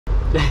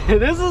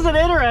This is an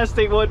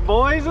interesting one,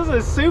 boys. This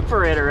is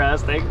super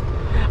interesting.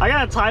 I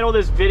gotta title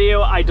this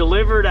video, I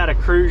delivered at a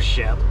cruise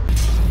ship.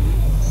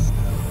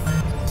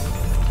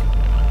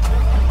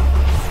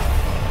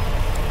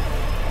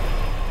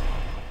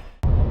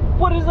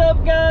 What is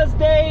up, guys?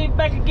 Dave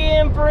back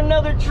again for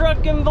another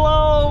trucking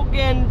vlog,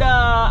 and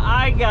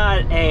I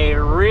got a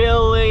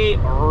really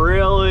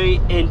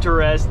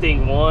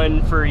interesting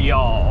one for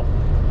y'all.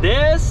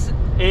 This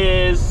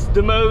is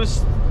the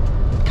most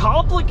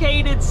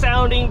complicated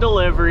sounding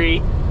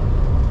delivery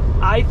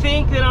I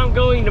think that I'm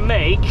going to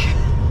make.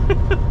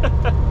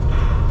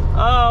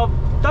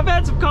 I've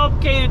had some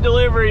complicated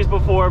deliveries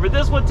before, but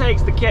this one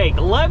takes the cake.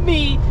 Let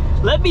me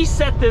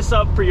set this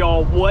up for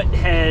y'all, what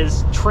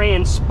has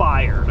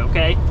transpired,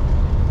 okay?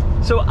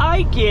 So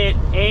I get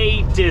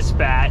a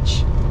dispatch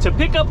to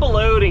pick up a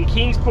load in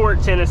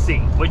Kingsport,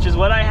 Tennessee, which is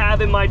what I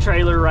have in my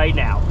trailer right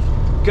now,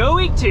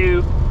 going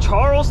to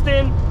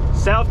Charleston,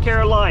 South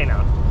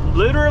Carolina,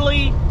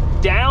 literally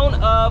down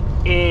up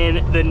in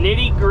the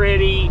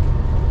nitty-gritty,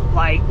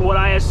 like what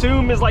I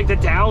assume is like the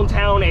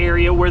downtown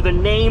area where the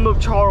name of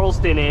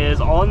Charleston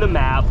is on the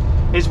map,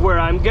 is where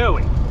I'm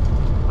going.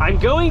 I'm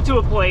going to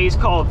a place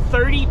called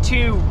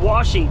 32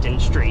 Washington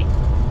Street.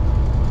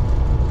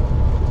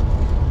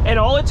 And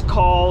all it's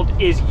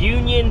called is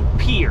Union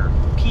Pier,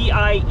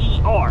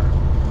 P-I-E-R.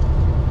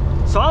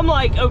 So I'm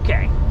like,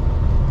 okay,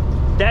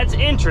 that's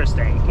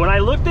interesting. When I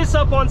look this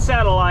up on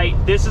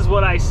satellite, this is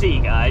what I see,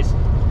 guys.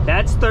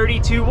 That's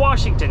 32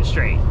 Washington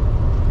Street.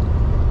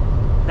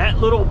 That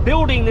little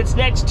building that's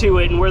next to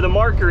it and where the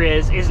marker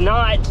is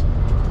not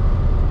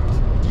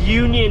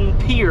Union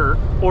Pier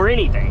or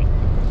anything.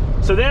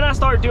 So then I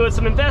start doing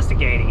some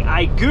investigating.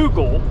 I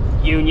Google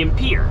Union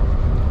Pier,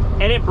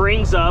 and it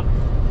brings up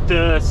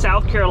the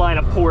South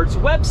Carolina Port's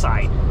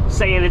website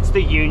saying it's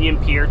the Union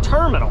Pier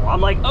terminal. I'm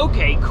like,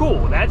 okay,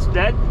 cool,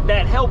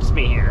 that helps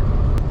me here.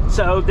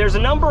 So there's a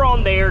number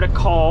on there to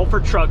call for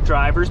truck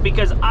drivers,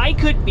 because I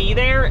could be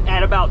there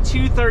at about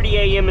 2:30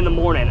 a.m. in the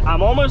morning.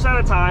 I'm almost out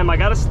of time. I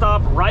gotta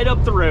stop right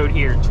up the road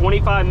here,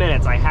 25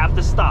 minutes, I have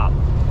to stop.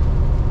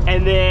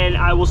 And then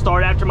I will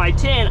start after my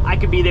 10, I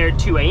could be there at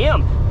 2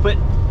 a.m. But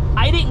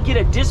I didn't get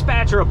a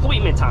dispatcher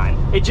appointment time.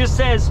 It just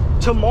says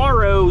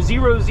tomorrow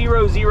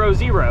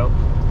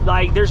 0000.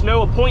 Like, there's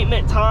no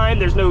appointment time,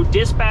 there's no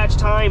dispatch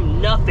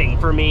time, nothing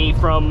for me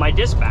from my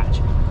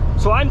dispatch.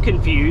 So I'm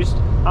confused.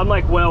 I'm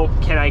like, well,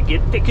 can I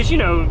get, because you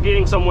know,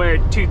 getting somewhere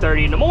at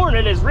 2:30 in the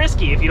morning is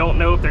risky if you don't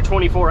know if they're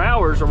 24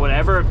 hours or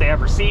whatever, if they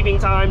have receiving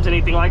times,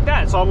 anything like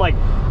that. So I'm like,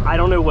 I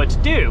don't know what to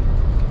do.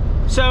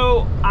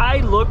 So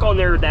I look on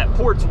that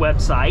port's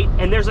website,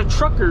 and there's a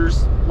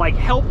truckers like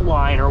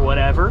helpline or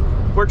whatever,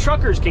 where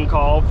truckers can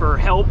call for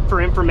help,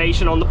 for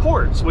information on the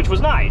ports, which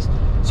was nice.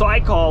 So I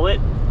call it,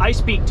 I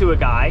speak to a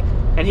guy,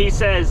 and he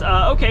says,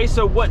 okay,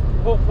 so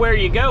where are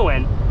you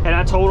going? And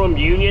I told him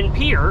Union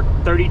Pier,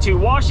 32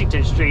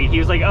 Washington Street. He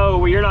was like, oh,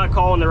 well, you're not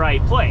calling the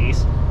right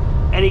place.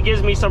 And he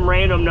gives me some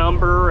random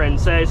number and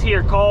says,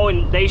 here, call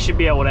and they should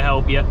be able to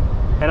help you.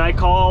 And I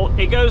call,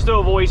 it goes to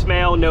a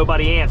voicemail,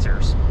 nobody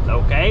answers.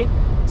 Okay,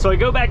 so I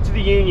go back to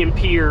the Union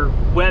Pier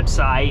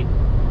website,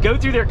 go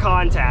through their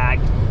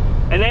contact,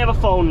 and they have a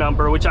phone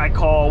number, which I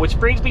call, which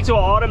brings me to an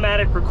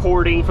automatic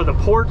recording for the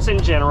ports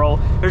in general.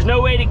 There's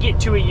no way to get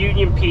to a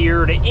Union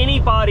Pier, to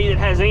anybody that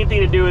has anything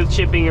to do with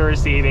shipping or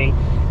receiving.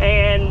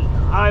 And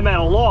I'm at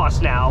a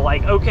loss now.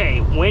 Like, okay,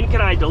 when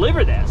can I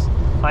deliver this?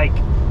 Like,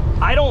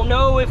 I don't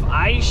know if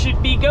I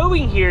should be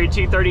going here at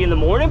 2:30 in the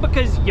morning,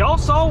 because y'all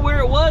saw where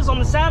it was on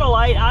the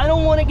satellite. I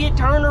don't want to get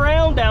turned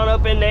around down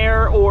up in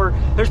there, or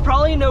there's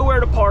probably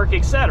nowhere to park,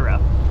 etc.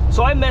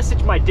 So I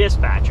messaged my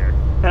dispatcher,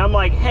 and I'm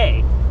like,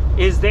 hey,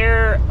 is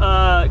there,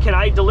 can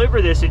I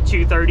deliver this at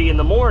 2:30 in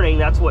the morning?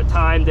 That's what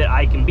time that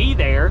I can be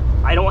there.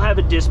 I don't have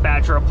a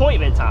dispatcher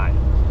appointment time.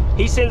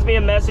 He sends me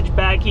a message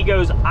back. He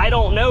goes, I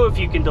don't know if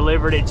you can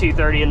deliver it at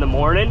 2:30 in the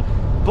morning,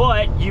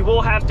 but you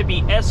will have to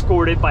be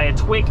escorted by a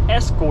TWIC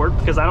escort,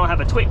 because I don't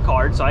have a TWIC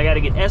card, so I got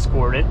to get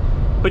escorted.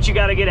 But you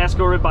got to get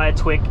escorted by a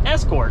TWIC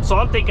escort. So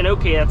I'm thinking,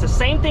 okay, that's the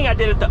same thing I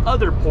did at the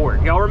other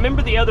port. Y'all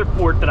remember the other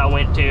port that I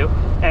went to,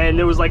 and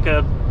there was like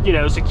a, you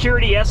know,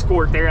 security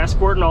escort there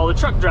escorting all the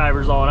truck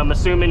drivers on, I'm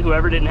assuming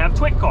whoever didn't have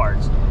TWIC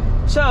cards.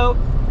 So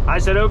I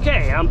said,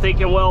 okay. I'm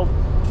thinking, well,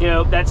 you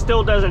know, that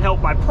still doesn't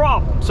help my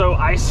problem. So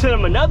I sent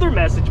him another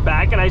message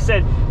back, and I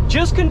said,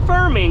 just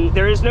confirming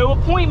there is no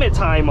appointment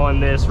time on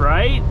this,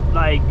 right?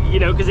 Like, you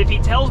know, because if he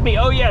tells me,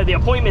 oh yeah, the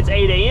appointment's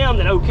 8 a.m.,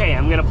 then okay,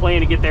 I'm gonna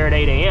plan to get there at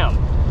 8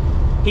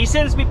 a.m. He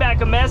sends me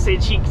back a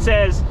message. He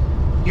says,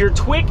 your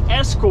TWIC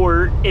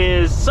escort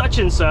is such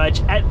and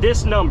such at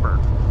this number.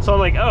 So I'm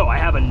like, oh, I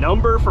have a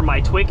number for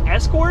my TWIC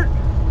escort?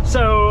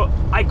 So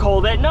I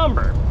call that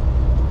number.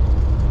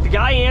 The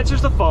guy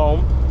answers the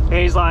phone, and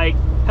he's like,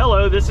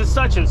 hello, this is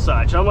such and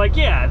such. I'm like,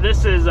 yeah,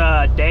 this is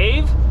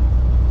Dave,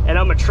 and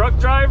I'm a truck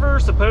driver.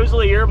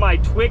 Supposedly you're my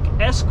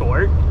TWIC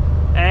escort,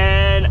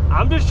 and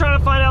I'm just trying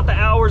to find out the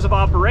hours of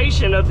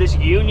operation of this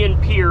Union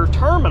Pier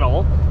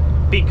terminal,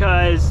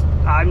 because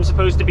I'm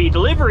supposed to be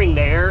delivering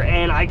there,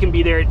 and I can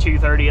be there at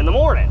 2:30 in the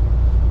morning.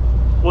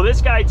 Well,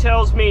 this guy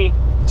tells me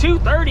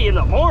 2:30 in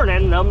the morning,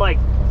 and I'm like,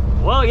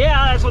 well,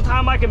 yeah, that's what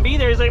time I can be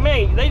there. He's like,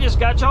 man, they just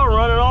got y'all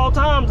running all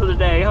times of the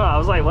day, huh? I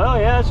was like, well,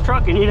 yeah, it's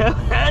trucking, you know,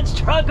 that's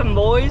trucking,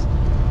 boys.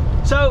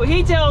 So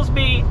he tells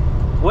me,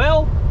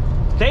 well,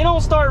 they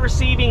don't start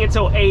receiving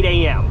until 8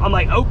 a.m. I'm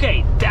like,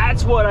 okay,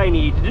 that's what I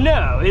needed to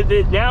know.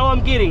 Now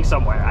I'm getting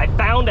somewhere. I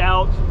found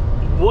out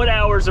what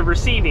hours of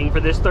receiving for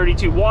this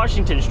 32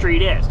 Washington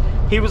Street is.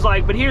 He was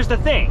like, but here's the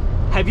thing.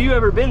 Have you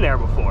ever been there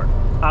before?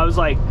 I was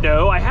like,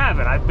 no, I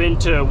haven't. I've been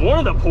to one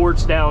of the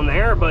ports down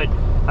there, but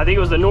I think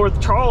it was the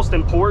North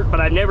Charleston port, but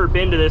I've never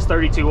been to this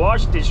 32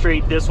 Washington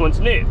Street. This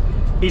one's new.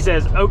 He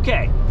says,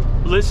 okay,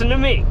 listen to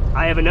me.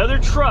 I have another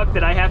truck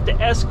that I have to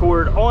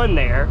escort on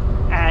there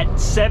at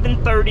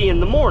 7:30 in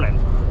the morning.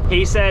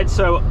 He said,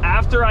 so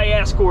after I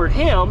escort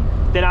him,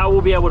 then I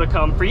will be able to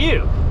come for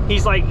you.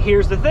 He's like,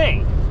 here's the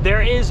thing.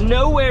 There is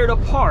nowhere to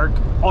park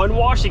on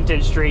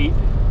Washington Street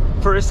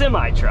for a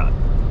semi truck.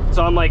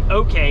 So I'm like,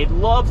 okay,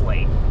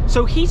 lovely.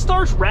 So he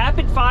starts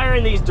rapid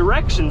firing these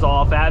directions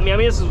off at me. I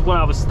mean, this is when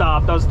I was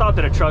stopped. I was stopped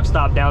at a truck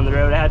stop down the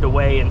road. I had to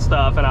weigh and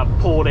stuff, and I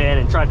pulled in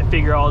and tried to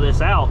figure all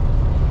this out.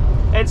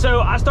 And so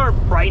I start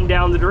writing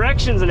down the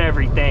directions and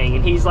everything.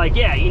 And he's like,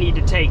 yeah, you need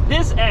to take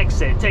this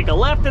exit, take a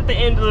left at the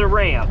end of the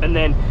ramp, and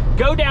then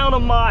go down a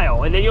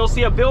mile. And then you'll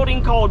see a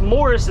building called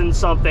Morrison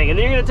something. And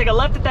then you're gonna take a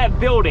left at that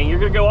building. You're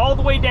gonna go all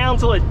the way down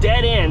till it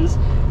dead ends.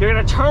 You're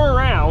gonna turn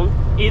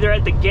around, either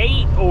at the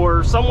gate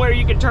or somewhere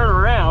you can turn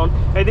around.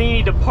 And then you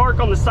need to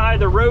park on the side of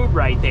the road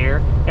right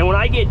there. And when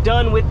I get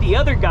done with the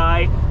other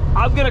guy,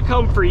 I'm gonna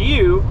come for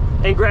you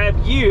and grab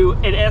you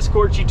and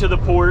escort you to the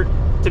port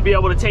to be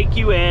able to take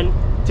you in,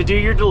 to do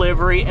your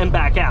delivery and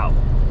back out.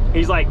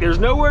 He's like, there's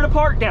nowhere to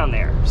park down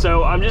there.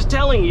 So I'm just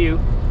telling you,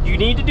 you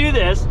need to do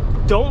this.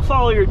 Don't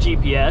follow your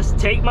GPS.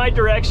 Take my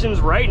directions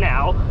right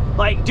now.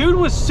 Like, dude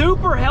was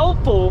super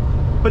helpful,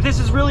 but this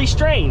is really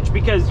strange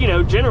because, you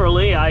know,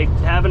 generally I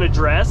have an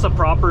address, a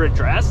proper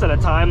address, and a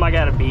time I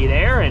gotta be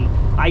there, and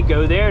I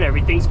go there and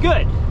everything's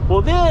good.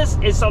 Well, this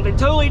is something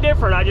totally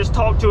different. I just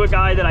talked to a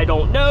guy that I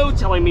don't know,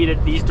 telling me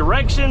that these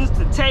directions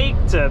to take,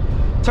 to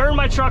turn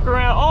my truck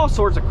around, all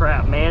sorts of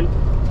crap, man.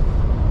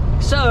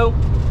 So,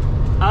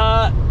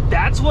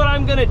 that's what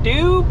I'm gonna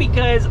do,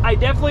 because I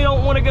definitely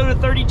don't want to go to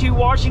 32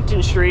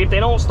 Washington Street if they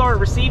don't start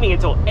receiving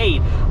until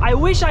 8. I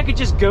wish I could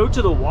just go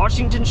to the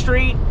Washington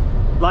Street,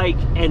 like,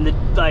 and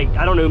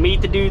I don't know,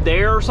 meet the dude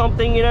there or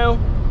something, you know,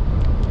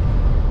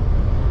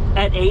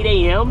 at 8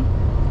 a.m.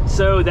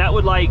 So that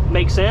would, like,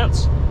 make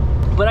sense.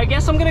 But I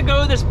guess I'm gonna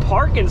go to this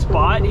parking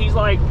spot. He's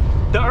like,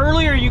 the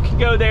earlier you can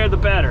go there, the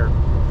better.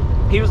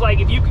 He was like,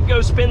 if you could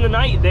go spend the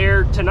night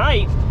there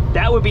tonight,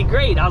 that would be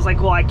great. I was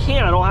like, well, I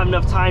can't. I don't have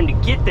enough time to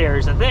get there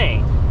is the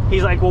thing.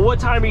 He's like, well, what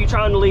time are you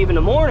trying to leave in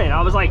the morning?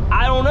 I was like,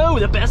 I don't know.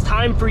 The best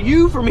time for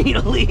you for me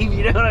to leave,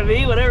 you know what I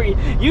mean? Whatever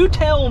you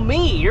tell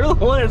me. You're the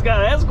one that's got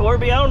to escort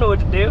me. I don't know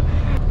what to do.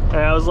 And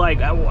I was like,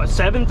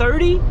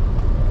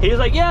 7:30? He was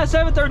like, yeah,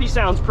 7:30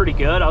 sounds pretty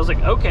good. I was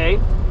like, okay,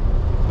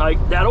 like,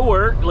 that'll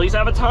work. At least I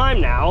have a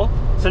time now.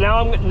 So now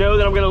I know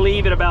that I'm going to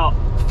leave at about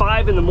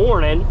 5 in the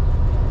morning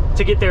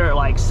to get there at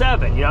like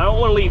 7. You know, I don't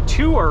want to leave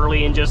too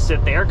early and just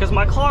sit there, because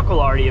my clock will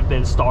already have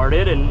been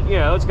started, and, you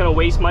know, it's going to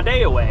waste my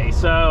day away.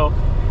 So,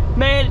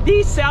 man,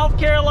 these South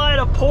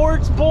Carolina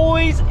ports,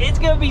 boys, it's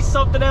going to be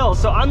something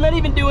else. So I'm not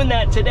even doing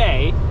that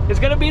today. It's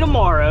going to be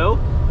tomorrow.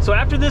 So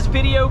after this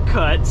video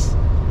cuts,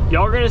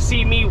 y'all are going to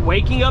see me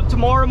waking up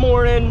tomorrow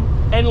morning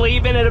and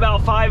leaving at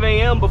about 5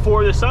 a.m.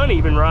 before the sun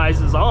even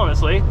rises,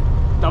 honestly.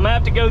 I'm going to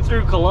have to go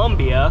through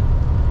Columbia,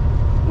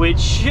 which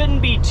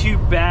shouldn't be too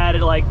bad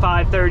at like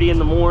 5:30 in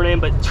the morning,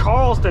 but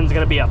Charleston's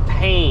gonna be a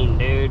pain,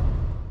 dude.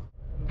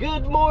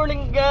 Good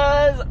morning,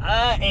 guys.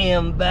 I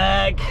am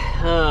back.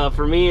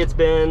 For me, it's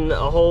been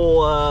a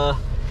whole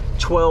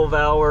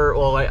 12-hour,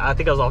 well, I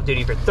think I was off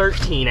duty for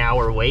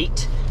 13-hour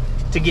wait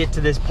to get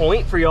to this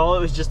point. For y'all,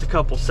 it was just a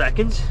couple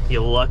seconds,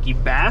 you lucky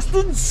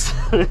bastards.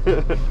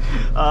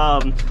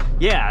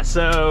 Yeah,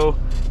 so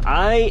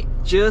I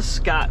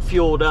just got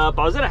fueled up.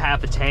 I was at a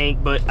half a tank,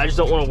 but I just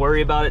don't want to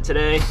worry about it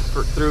today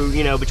through,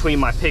 you know, between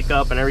my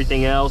pickup and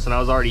everything else, and I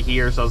was already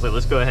here, so I was like,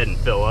 let's go ahead and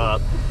fill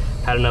up.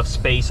 Had enough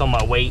space on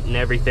my weight and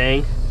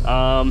everything.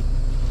 But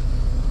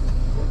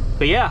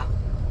yeah,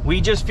 we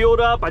just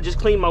fueled up. I just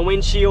cleaned my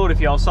windshield. If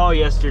y'all saw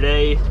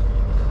yesterday,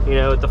 you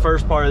know, at the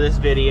first part of this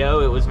video,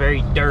 it was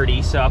very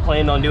dirty, so I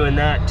planned on doing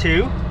that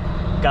too.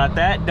 Got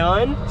that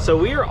done. So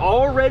we are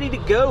all ready to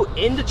go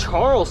into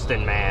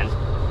Charleston, man.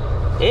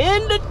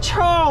 Into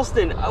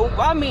Charleston. Oh,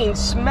 I mean,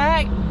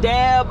 smack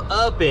dab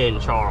up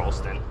in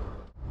Charleston.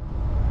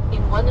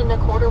 In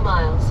 1¼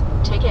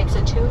 miles, take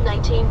exit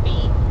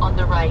 219B on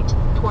the right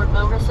toward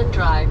Morrison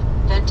Drive,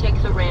 then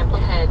take the ramp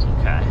ahead.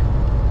 Okay.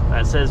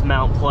 That says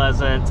Mount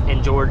Pleasant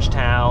and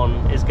Georgetown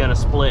is gonna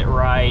split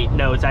right.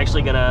 No, it's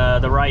actually gonna,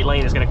 the right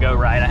lane is gonna go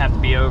right. I have to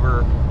be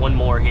over one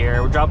more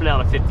here. We're dropping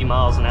down to 50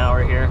 miles an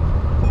hour here.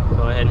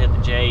 Go ahead and hit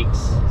the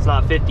Jakes. It's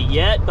not 50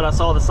 yet, but I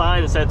saw the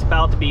sign that said it's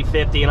about to be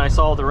 50, and I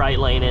saw the right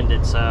lane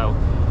ended, so,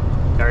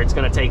 or it's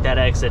gonna take that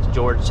exit to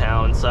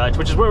Georgetown and such,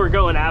 which is where we're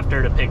going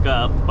after to pick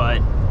up,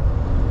 but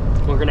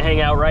We're gonna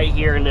hang out right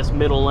here in this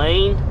middle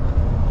lane.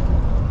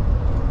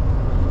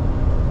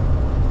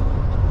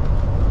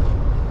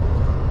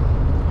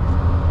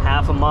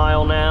 Half a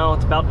mile now.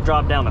 It's about to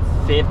drop down to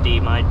 50,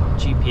 my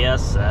GPS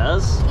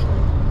says.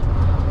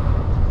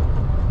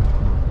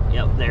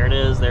 Yep, there it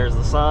is. There's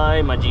the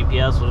sign. My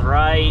GPS was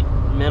right.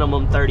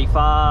 Minimum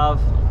 35.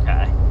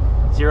 Okay.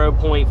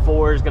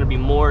 0.4 is going to be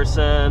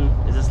Morrison.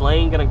 Is this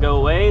lane going to go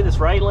away? This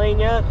right lane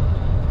yet?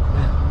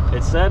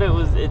 It said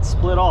it's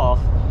split off.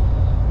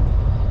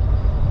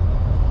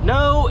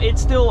 No,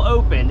 it's still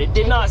open. It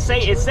did not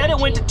say. It said it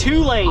went to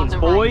 2 lanes,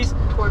 boys.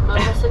 Toward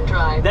Morrison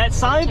Drive. That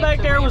sign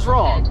back there was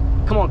wrong.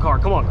 Come on, car.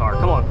 Come on, car.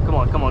 Come on. Come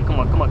on. Come on. Come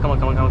on. Come on. Come on.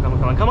 Come on. Come on.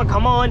 Come on. Come on.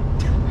 Come on.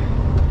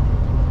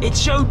 It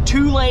showed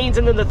 2 lanes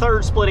and then the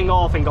third splitting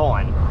off and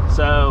gone.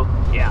 So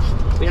yeah,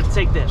 we have to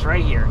take this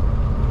right here.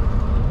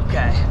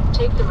 Okay.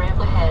 Take the ramp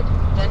ahead,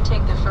 then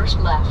take the first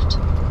left.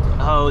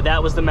 Oh,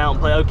 that was the mountain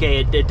plate. Okay,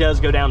 it does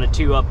go down to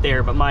 2 up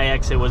there, but my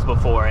exit was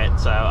before it.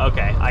 So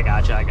okay, I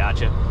gotcha. I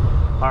gotcha.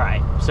 All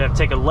right, so I have to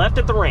take a left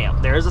at the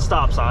ramp. There's a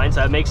stop sign, so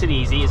that makes it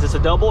easy. Is this a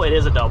double? It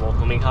is a double.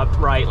 Let me hop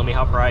right. Let me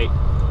hop right.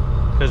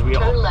 Because we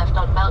turn left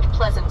on Mount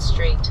Pleasant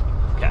Street.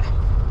 Okay.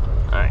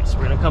 All right, so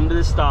we're gonna come to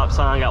this stop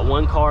sign. Got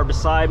 1 car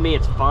beside me.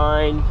 It's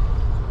fine.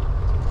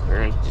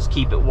 We're gonna just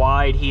keep it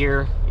wide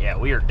here. Yeah,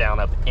 we are down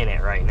up in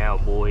it right now,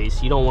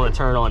 boys. You don't want to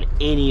turn on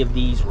any of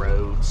these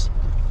roads.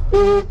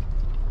 Okay.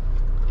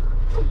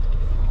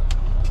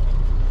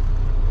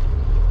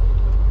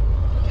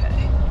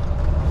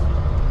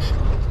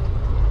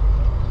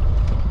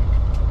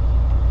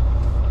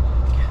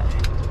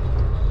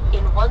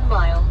 In 1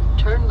 mile,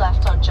 turn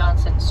left on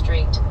Johnson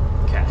Street.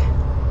 Okay.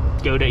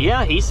 Go to,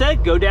 yeah, he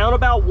said go down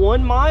about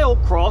 1 mile,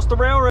 cross the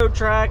railroad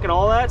track and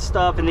all that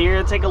stuff, and then you're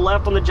gonna take a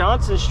left on the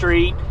Johnson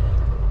Street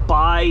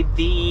by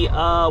the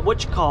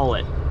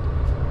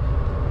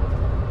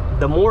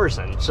the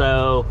Morrison.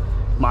 So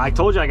I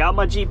told you I got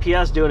my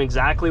GPS doing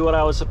exactly what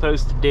I was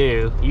supposed to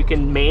do. You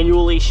can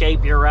manually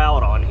shape your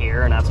route on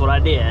here, and that's what I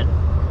did.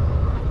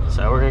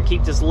 So we're gonna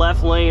keep this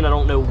left lane. I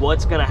don't know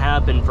what's gonna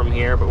happen from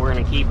here, but we're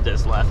gonna keep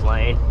this left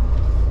lane.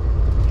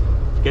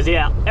 Because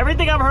yeah,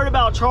 everything I've heard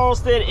about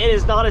Charleston, it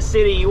is not a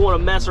city you want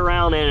to mess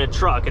around in a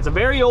truck. It's a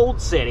very old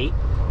city.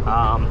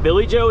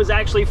 Billy Joe is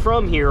actually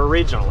from here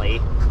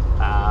originally.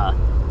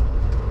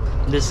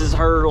 This is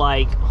her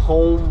like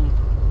home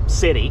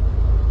city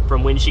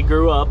from when she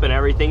grew up and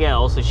everything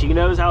else, so she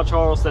knows how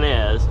Charleston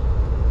is.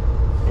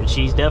 And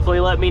she's definitely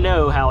let me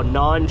know how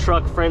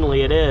non-truck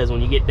friendly it is when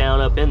you get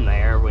down up in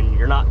there, when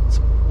you're not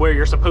where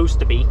you're supposed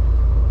to be.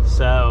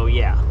 So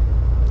yeah.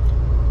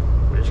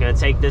 We're just gonna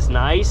take this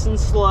nice and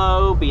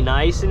slow, be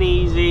nice and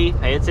easy,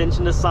 pay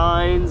attention to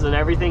signs and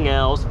everything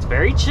else. It's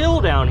very chill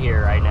down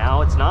here right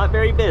now. It's not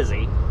very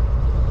busy.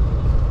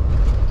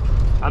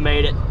 I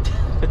made it.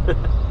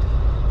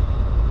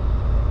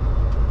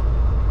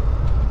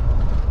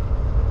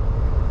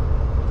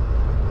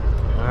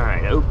 All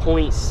right,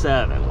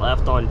 0.7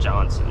 left on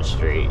Johnson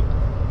Street.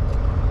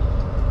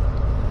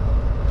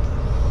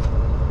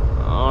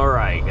 All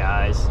right,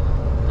 guys.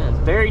 It's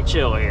very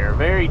chill here,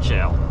 very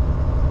chill.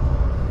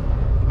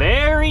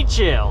 Very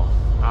chill.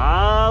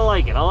 I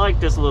like it. I like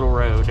this little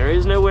road. There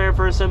is nowhere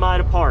for a semi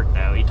to park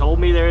though. He told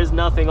me there is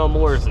nothing on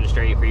Morrison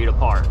Street for you to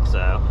park,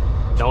 so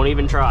don't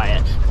even try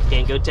it.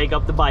 Can't go take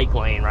up the bike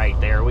lane right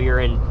there. We are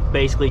in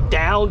basically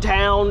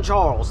downtown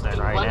Charleston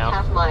right now.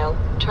 1/2 mile,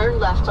 turn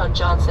left on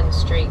Johnson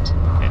Street.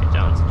 Okay,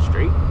 Johnson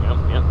Street.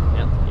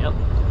 Yep.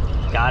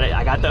 Got it.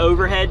 I got the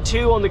overhead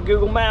too on the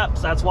Google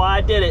Maps. That's why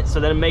I did it, so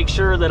that it makes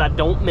sure that I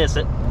don't miss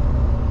it.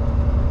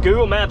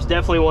 Google Maps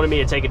definitely wanted me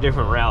to take a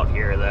different route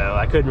here though.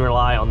 I couldn't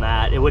rely on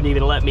that. It wouldn't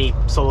even let me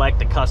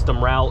select a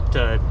custom route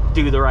to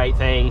do the right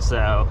thing,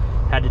 so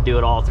had to do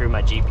it all through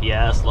my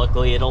GPS.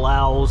 Luckily it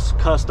allows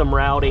custom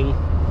routing.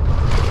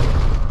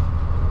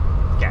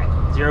 Okay,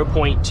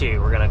 0.2.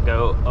 We're gonna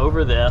go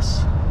over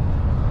this.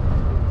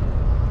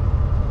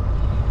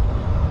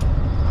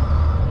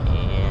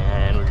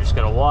 And we're just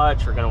gonna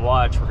watch, we're gonna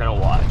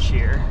watch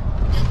here.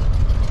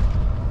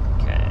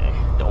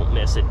 Don't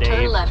miss it, Dave.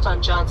 Turn left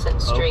on Johnson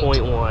Street.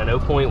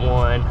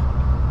 0.1.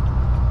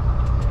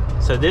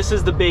 So this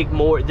is the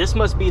this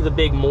must be the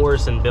big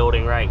Morrison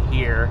building right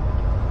here.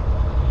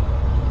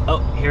 Oh,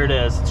 here it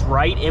is. It's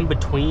right in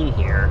between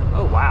here.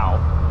 Oh, wow.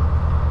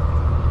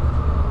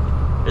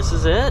 This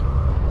is it?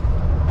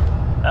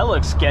 That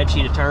looks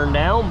sketchy to turn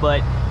down,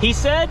 but he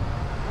said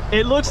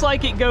it looks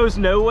like it goes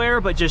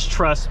nowhere, but just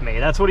trust me.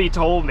 That's what he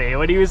told me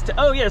when he was,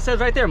 oh yeah, it says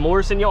right there,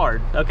 Morrison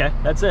Yard. Okay,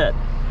 that's it.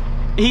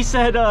 He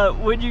said,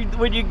 when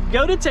you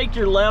go to take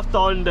your left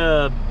on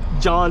the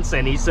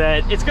Johnson, he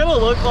said, it's gonna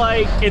look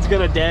like it's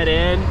gonna dead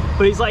end,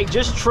 but he's like,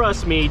 just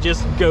trust me,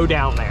 just go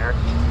down there.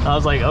 I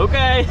was like,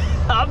 okay,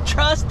 I'm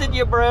trusting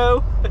you,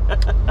 bro.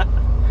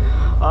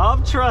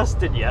 I'm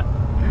trusting you.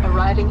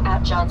 Arriving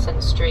at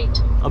Johnson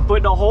Street. I'm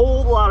putting a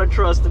whole lot of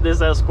trust in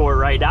this Escort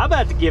right now. I'm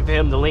about to give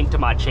him the link to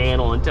my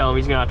channel and tell him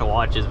he's gonna have to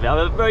watch his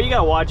video. Bro, you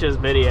gotta watch his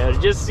video to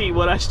just see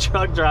what us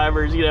truck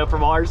drivers, you know,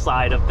 from our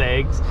side of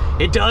things.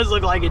 It does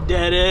look like it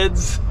dead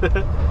ends.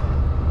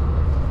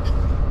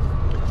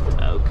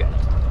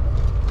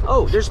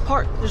 Oh, there's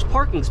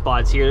parking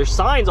spots here. There's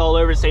signs all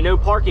over that say no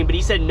parking, but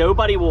he said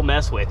nobody will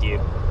mess with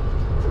you.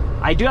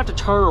 I do have to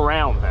turn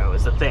around though,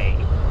 is the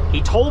thing.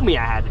 He told me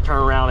I had to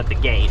turn around at the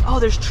gate. Oh,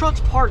 there's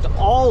trucks parked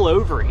all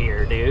over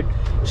here, dude.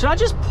 Should I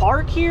just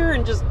park here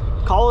and just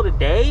call it a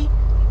day?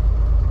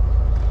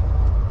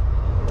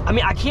 I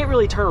mean, I can't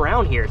really turn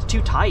around here. It's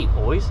too tight,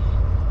 boys.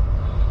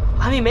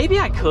 I mean, maybe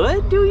I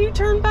could do a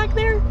U-turn back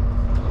there?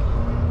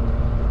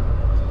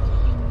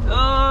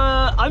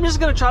 I'm just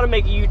gonna try to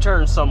make a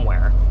U-turn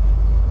somewhere.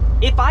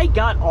 If I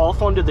got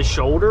off onto the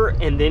shoulder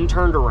and then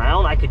turned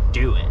around, I could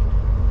do it.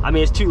 I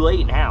mean, it's too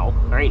late now.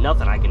 There ain't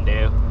nothing I can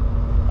do.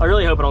 I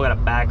really hope I don't gotta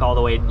back all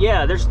the way.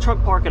 Yeah, there's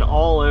truck parking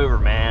all over,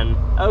 man.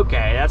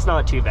 Okay, that's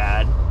not too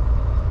bad.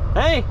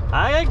 Hey,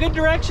 I got good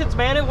directions,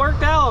 man. It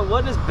worked out. It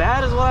wasn't as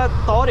bad as what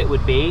I thought it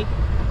would be.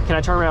 Can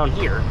I turn around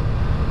here?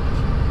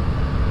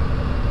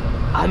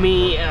 I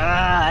mean,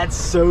 that's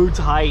so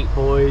tight,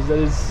 boys. That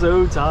is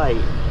so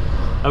tight.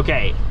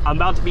 Okay, I'm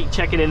about to be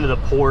checking into the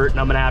port, and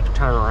I'm gonna have to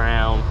turn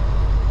around.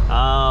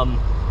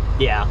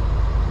 Yeah.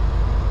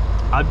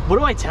 What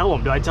do I tell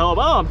him? Do I tell him,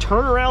 oh, I'm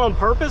turning around on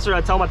purpose, or do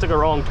I tell him I took a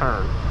wrong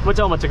turn? I'm gonna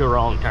tell him I took a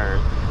wrong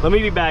turn. Let me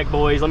be back,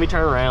 boys. Let me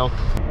turn around.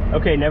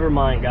 Okay, never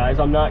mind, guys.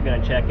 I'm not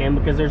gonna check in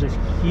because there's this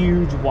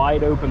huge,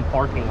 wide open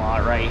parking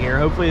lot right here.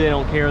 Hopefully they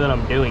don't care that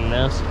I'm doing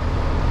this.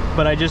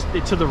 But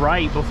to the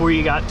right, before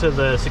you got to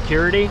the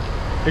security,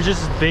 there's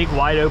just this big,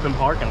 wide open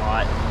parking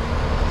lot.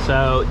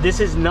 So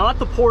this is not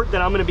the port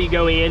that I'm gonna be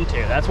going into.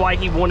 That's why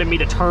he wanted me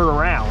to turn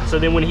around. So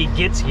then when he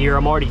gets here,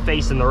 I'm already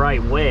facing the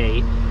right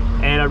way.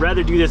 And I'd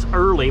rather do this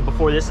early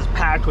before this is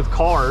packed with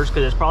cars,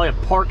 because there's probably a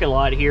parking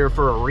lot here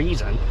for a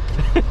reason.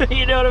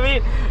 You know what I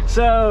mean?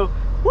 So,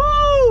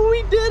 woo,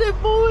 we did it,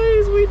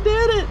 boys, we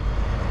did it.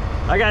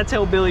 I gotta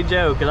tell Billy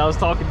Joe, because I was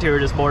talking to her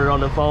this morning on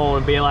the phone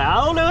and being like,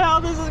 I don't know how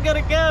this is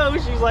gonna go.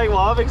 She's like, well,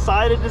 I'm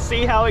excited to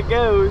see how it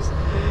goes.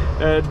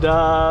 And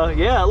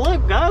yeah,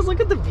 look, guys, look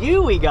at the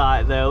view we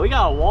got, though. We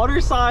got a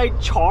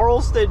waterside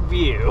Charleston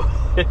view.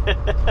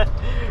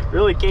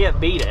 Really can't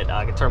beat it.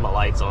 I can turn my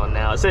lights on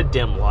now. It said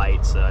dim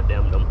lights, so I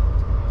dimmed them.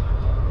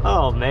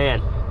 Oh,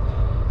 man.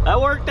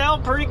 That worked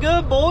out pretty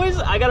good, boys.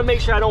 I gotta make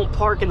sure I don't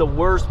park in the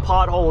worst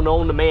pothole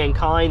known to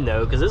mankind,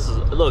 though, because this is,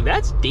 look,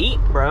 that's deep,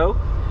 bro.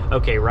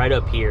 Okay, right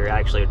up here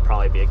actually would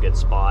probably be a good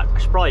spot. I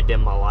should probably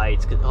dim my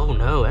lights, because, oh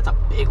no, that's a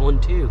big one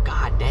too.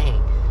 God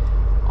dang.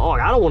 Oh,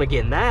 I don't want to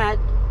get in that.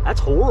 That's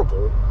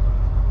horrible.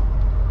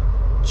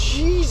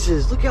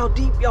 Jesus, look how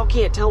deep. Y'all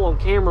can't tell on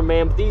camera,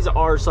 man, but these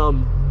are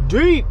some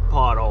deep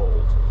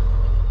potholes.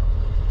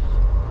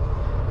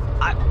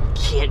 I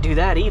can't do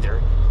that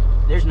either.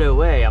 There's no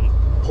way I'm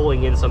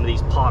pulling in some of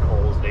these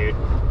potholes, dude.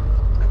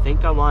 I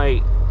think I'm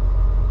gonna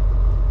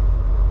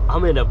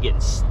end up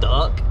getting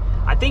stuck.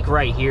 I think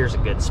right here is a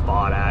good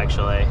spot,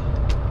 actually.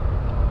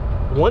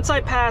 Once I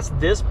pass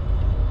this...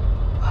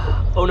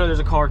 Oh no, there's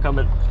a car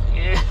coming.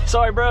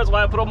 Sorry, bro, that's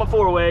why I put on my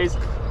four-ways.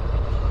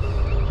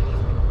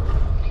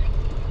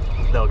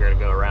 They're gonna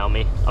go around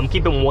me. I'm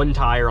keeping one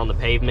tire on the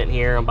pavement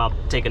here. I'm about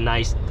to take a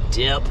nice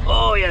dip.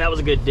 Oh yeah, that was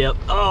a good dip.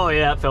 Oh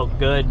yeah, that felt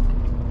good.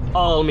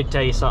 Oh, let me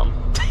tell you something.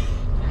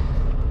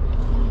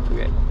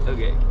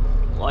 Okay.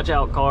 Watch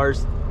out,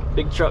 cars.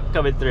 Big truck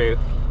coming through.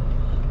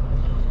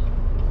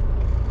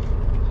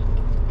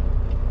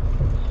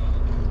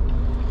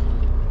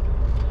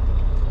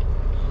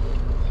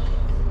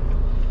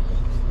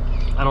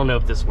 I don't know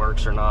if this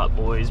works or not,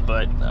 boys,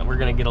 but we're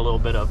gonna get a little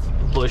bit of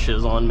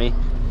bushes on me.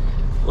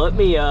 Let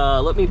me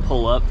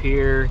pull up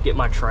here, get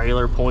my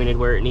trailer pointed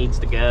where it needs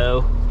to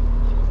go.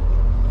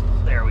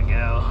 There we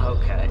go.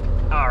 Okay.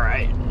 All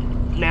right.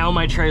 Now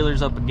my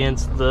trailer's up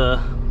against the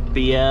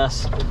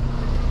BS.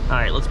 All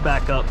right, let's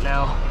back up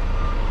now.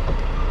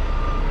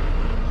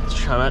 Let's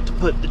try not to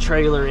put the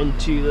trailer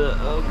into the,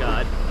 oh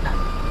God.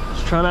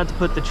 Let's try not to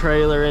put the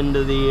trailer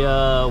into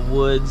the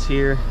woods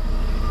here.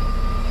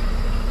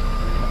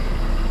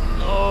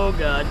 Oh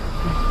God.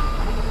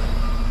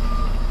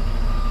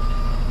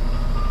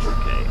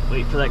 Okay,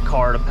 wait for that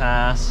car to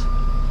pass.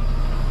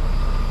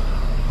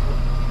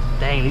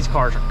 Dang, these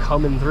cars are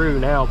coming through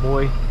now,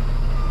 boy.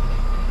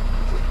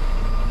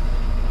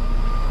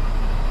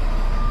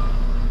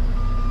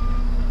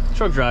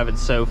 Truck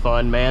driving's so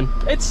fun, man.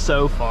 It's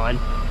so fun.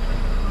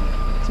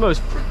 It's the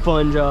most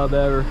fun job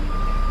ever.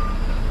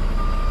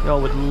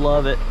 Y'all would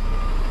love it.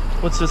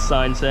 What's this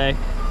sign say?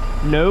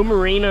 No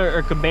marina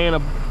or cabana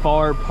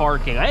bar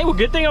parking. Hey, well,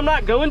 good thing I'm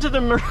not going to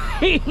the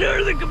marina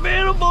or the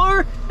cabana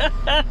bar.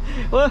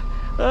 Well,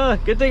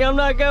 good thing I'm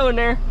not going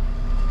there.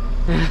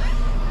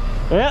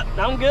 Yep,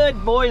 I'm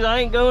good, boys. I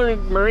ain't going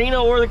to the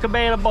marina or the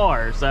cabana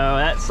bar, so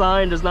that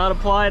sign does not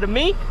apply to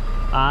me.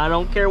 I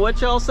don't care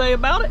what y'all say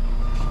about it.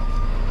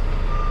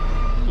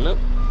 Nope.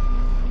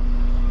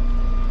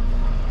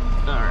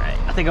 All right,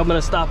 I think I'm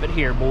gonna stop it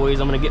here,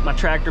 boys. I'm gonna get my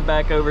tractor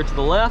back over to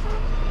the left,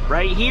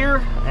 right here,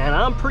 and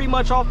I'm pretty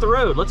much off the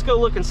road. Let's go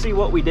look and see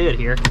what we did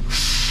here.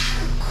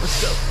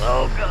 Let's go.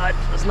 Oh God,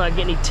 let's not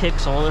get any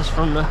ticks on us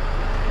from the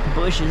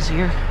bushes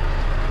here.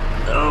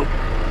 Oh.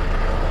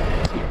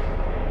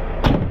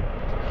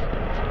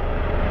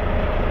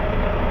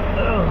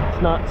 Oh.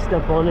 Let's not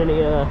step on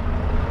any, all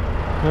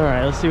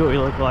right, let's see what we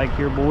look like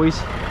here, boys.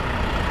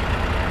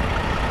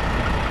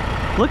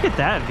 Look at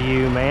that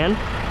view, man.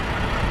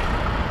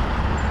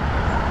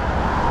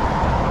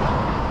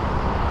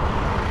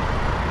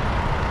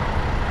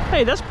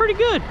 Hey, that's pretty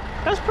good.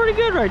 That's pretty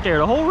good right there.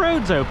 The whole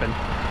road's open.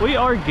 We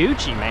are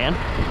Gucci, man.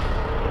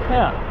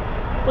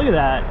 Yeah, look at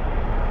that.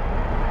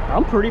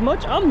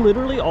 I'm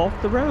literally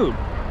off the road.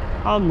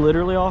 I'm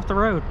literally off the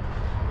road.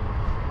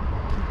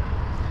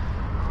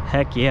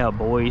 Heck yeah,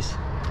 boys.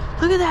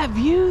 Look at that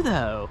view,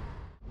 though.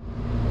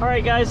 All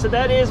right, guys, so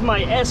that is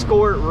my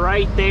Escort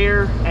right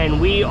there,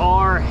 and we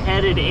are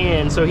headed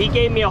in. So he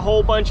gave me a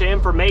whole bunch of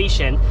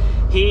information.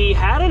 He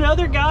had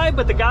another guy,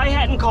 but the guy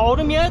hadn't called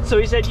him yet, so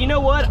he said, you know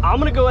what, I'm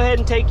gonna go ahead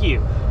and take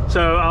you.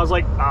 So I was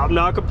like, I'm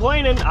not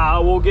complaining. I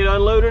will get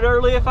unloaded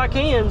early if I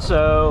can.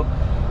 So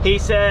he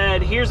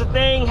said, here's the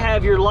thing,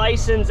 have your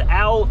license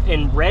out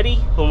and ready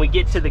when we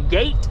get to the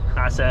gate.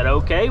 I said,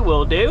 okay,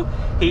 will do.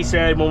 He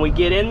said, when we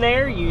get in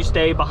there, you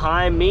stay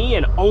behind me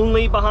and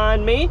only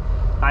behind me.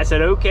 I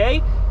said,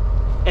 okay.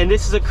 And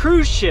this is a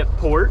cruise ship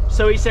port.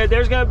 So he said,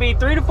 there's gonna be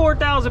 3,000 to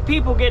 4,000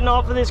 people getting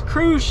off of this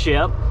cruise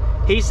ship.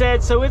 He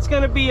said, so it's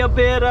gonna be a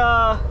bit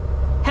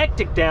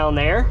hectic down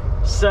there.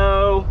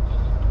 So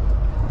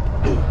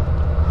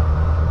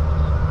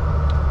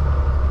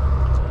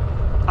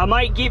I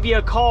might give you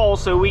a call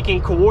so we can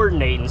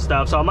coordinate and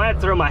stuff. So I might have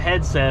to throw my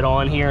headset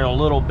on here in a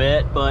little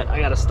bit, but I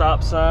got a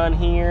stop sign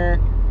here.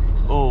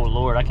 Oh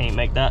Lord, I can't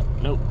make that.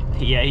 Nope.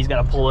 Yeah, he's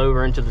got to pull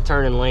over into the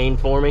turning lane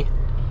for me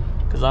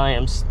because I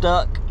am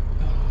stuck.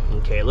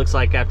 Okay, it looks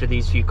like after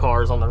these few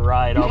cars on the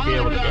right, I'll be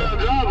able to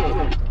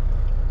go.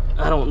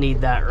 I don't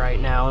need that right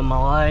now in my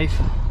life.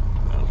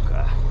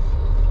 Okay.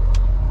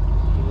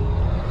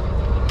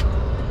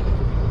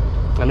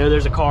 I know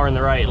there's a car in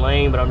the right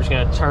lane, but I'm just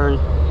gonna turn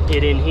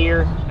it in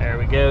here. There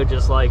we go,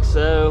 just like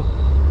so.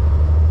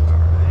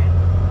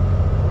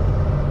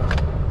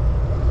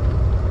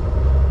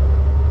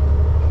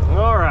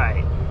 All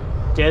right.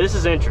 Yeah, this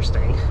is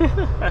interesting.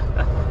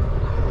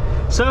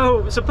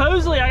 So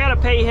supposedly I gotta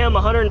pay him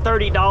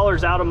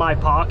 $130 out of my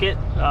pocket.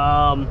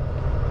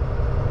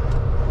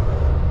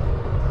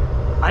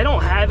 I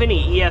don't have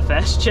any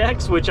EFS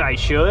checks, which I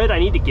should. I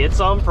need to get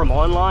some from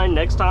online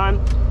next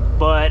time,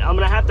 but I'm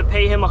gonna have to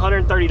pay him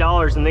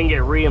 $130 and then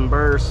get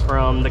reimbursed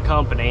from the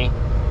company.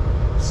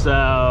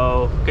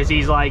 So, cause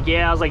he's like,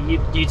 yeah, I was like,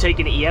 you take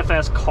an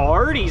EFS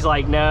card? He's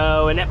like,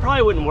 no, and that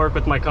probably wouldn't work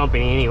with my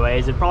company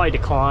anyways. It'd probably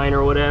decline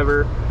or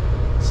whatever.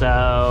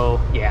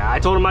 So yeah, I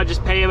told him I'd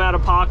just pay him out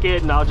of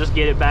pocket and I'll just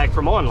get it back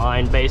from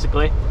online,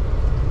 basically.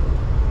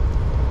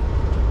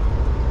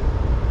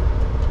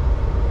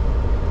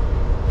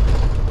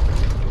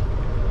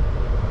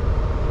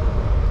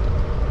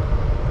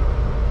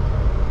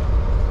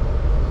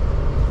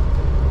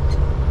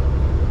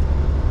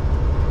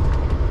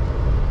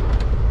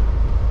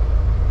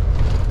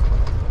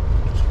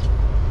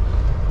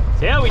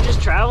 So yeah, we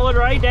just traveling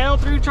right down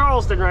through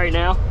Charleston right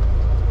now.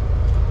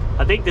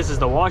 I think this is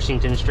the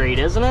Washington Street,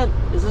 isn't it?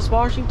 Is this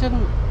Washington?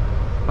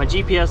 My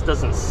GPS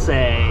doesn't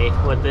say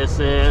what this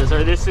is,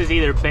 or this is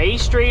either Bay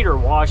Street or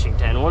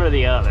Washington, one or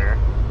the other.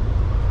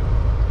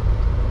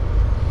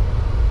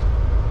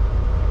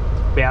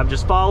 But yeah, I'm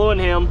just following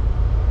him.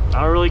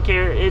 I don't really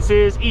care. It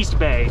says East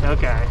Bay.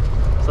 Okay,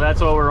 so that's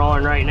what we're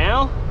on right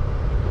now.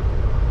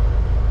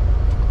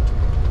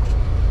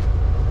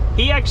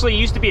 He actually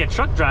used to be a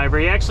truck driver.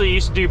 He actually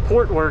used to do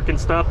port work and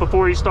stuff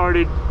before he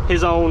started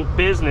his own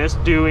business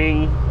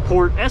doing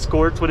port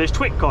escorts with his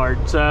TWIC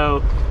card.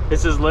 So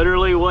this is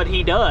literally what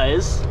he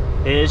does,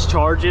 is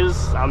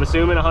charges, I'm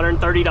assuming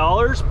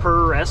 $130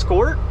 per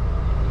escort.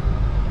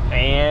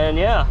 And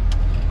yeah.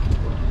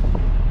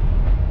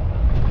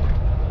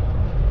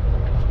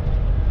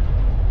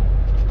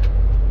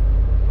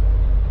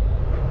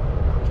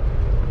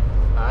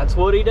 That's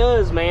what he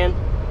does, man.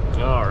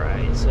 All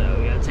right, so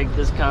we gotta take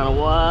this kind of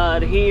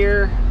wide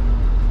here.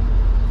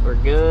 We're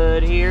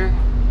good here.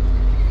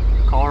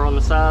 Car on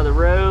the side of the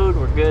road,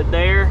 we're good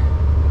there.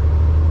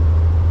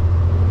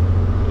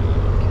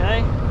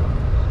 Okay.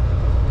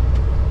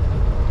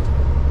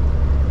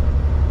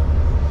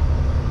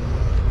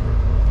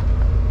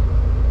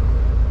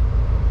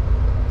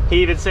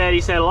 He even said,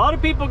 he said, a lot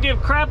of people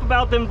give crap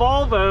about them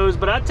Volvos,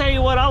 but I tell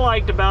you what I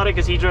liked about it,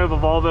 because he drove a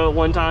Volvo at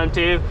one time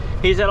too.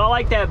 He said, I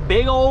like that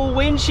big old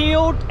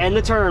windshield and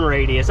the turn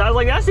radius. I was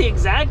like, that's the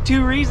exact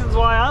two reasons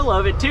why I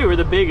love it too, or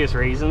the biggest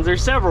reasons.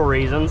 There's several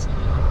reasons.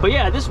 But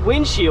yeah, this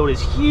windshield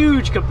is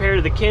huge compared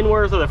to the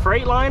Kenworth or the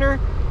Freightliner,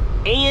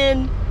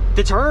 and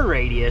the turn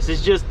radius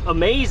is just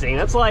amazing.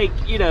 That's like,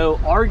 you know,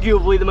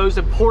 arguably the most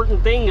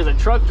important thing as a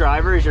truck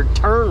driver is your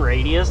turn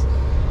radius.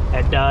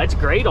 And it's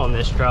great on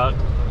this truck.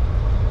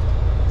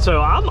 So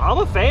I'm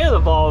a fan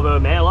of the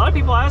Volvo, man. A lot of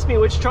people ask me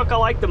which truck I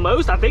like the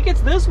most. I think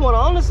it's this one,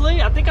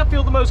 honestly. I think I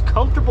feel the most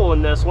comfortable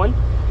in this one.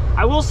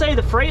 I will say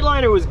the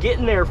Freightliner was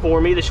getting there for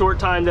me the short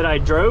time that I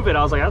drove it.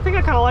 I was like, I think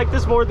I kind of like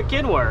this more than the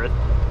Kenworth.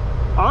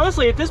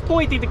 Honestly, at this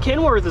point, the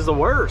Kenworth is the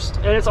worst.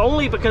 And it's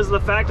only because of the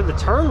fact that the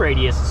turn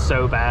radius is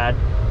so bad.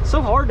 It's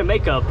so hard to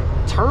make a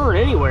turn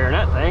anywhere in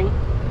that thing.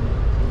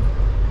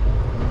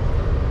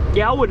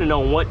 Yeah, I wouldn't have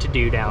known what to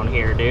do down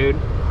here, dude.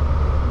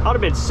 I'd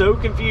have been so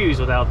confused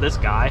without this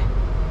guy.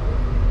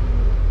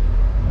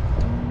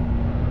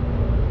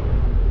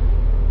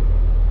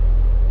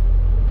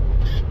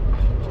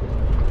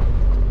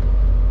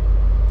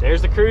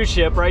 There's the cruise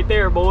ship right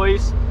there,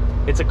 boys.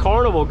 It's a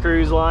Carnival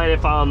cruise line,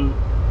 if I'm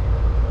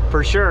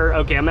for sure.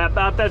 Okay, I'm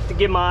about to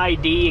get my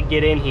ID and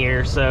get in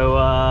here. So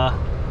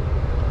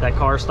that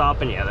car's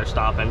stopping? Yeah, they're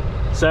stopping.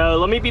 So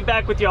let me be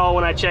back with y'all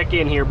when I check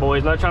in here,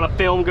 boys. I'm not trying to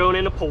film going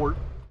into port.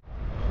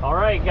 All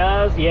right,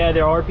 guys. Yeah,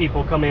 there are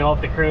people coming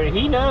off the cruise.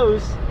 He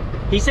knows.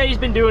 He said he's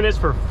been doing this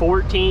for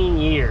 14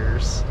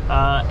 years,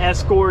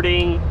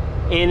 escorting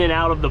in and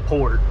out of the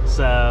port.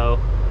 So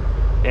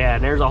yeah,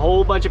 and there's a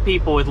whole bunch of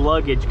people with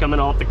luggage coming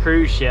off the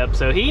cruise ship.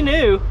 So he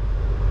knew.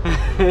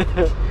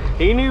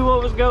 He knew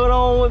what was going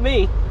on with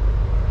me.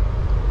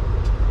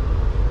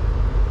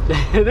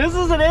 This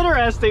is an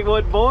interesting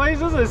one, boys.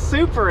 This is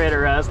super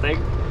interesting.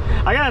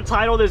 I gotta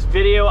title this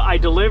video, I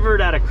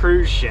delivered at a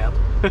cruise ship.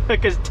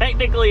 Because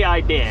technically I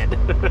did.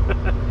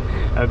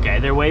 Okay,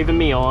 they're waving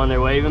me on.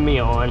 They're waving me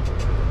on.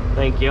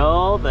 Thank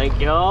y'all. Thank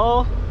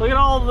y'all. Look at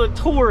all the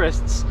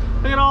tourists.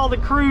 Look at all the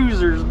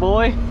cruisers,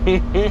 boy.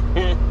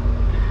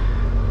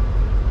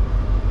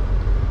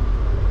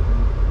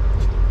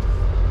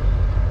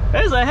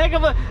 There's a heck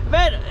of a...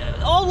 Man,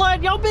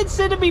 online, y'all been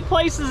sending me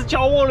places that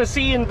y'all want to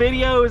see in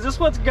video. Is this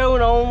what's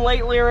going on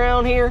lately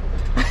around here?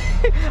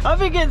 I've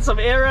been getting some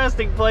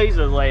interesting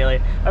places lately.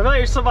 I feel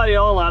like there's somebody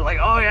online like,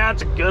 oh yeah,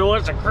 it's a good one.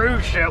 It's a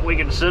cruise ship we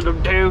can send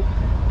them to.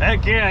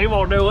 Heck yeah, he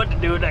won't know what to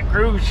do with that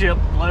cruise ship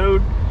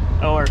load.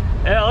 Or,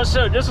 yeah, let's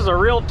show, this is a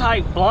real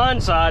tight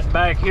blind side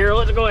back here.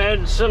 Let's go ahead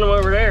and send them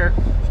over there.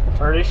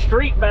 Or this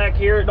street back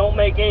here, it don't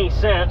make any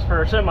sense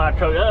for a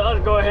semi-truck.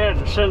 Let's go ahead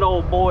and send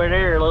old boy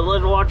there.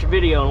 Let's watch a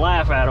video and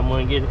laugh at him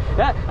when we get...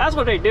 That's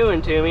what they're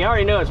doing to me. I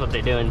already know that's what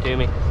they're doing to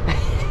me.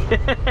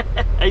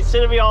 They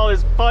sending me all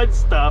this fun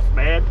stuff,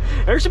 man.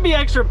 There should be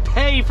extra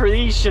pay for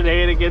these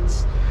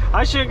shenanigans.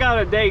 I should have got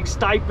a dang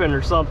stipend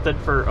or something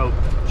for... Oh,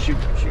 shoot.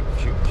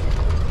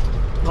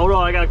 Hold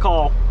on, I got a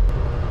call.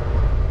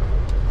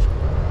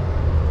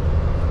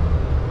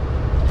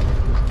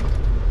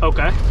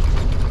 Okay.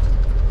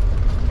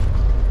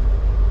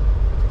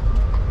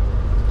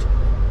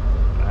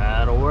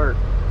 That'll work.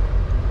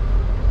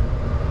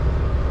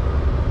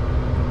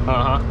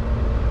 Uh-huh.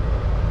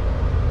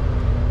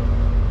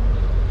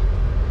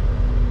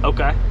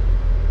 Okay.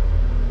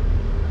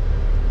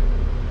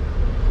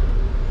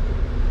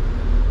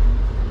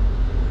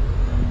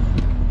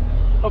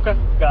 Okay,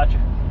 gotcha.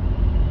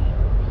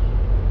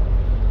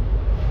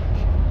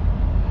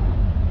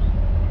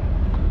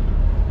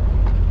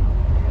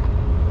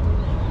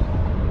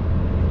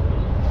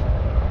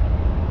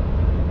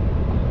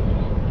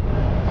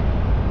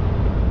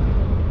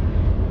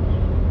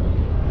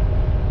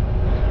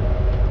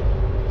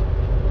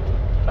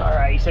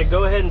 He said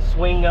go ahead and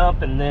swing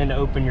up and then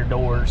open your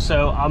doors.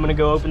 So I'm gonna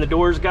go open the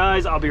doors,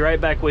 guys. I'll be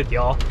right back with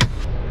y'all.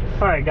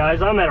 All right,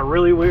 guys, I'm at a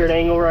really weird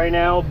angle right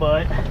now,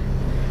 but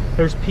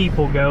there's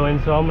people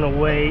going, so I'm gonna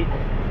wait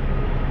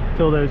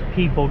till those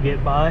people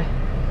get by.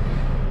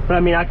 But I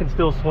mean, I can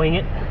still swing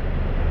it.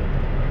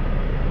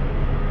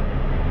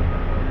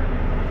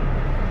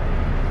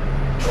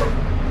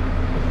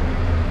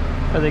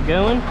 Are they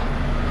going?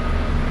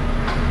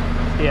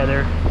 Yeah,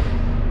 they're...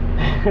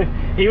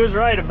 He was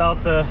right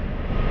about the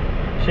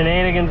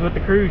shenanigans with the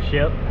cruise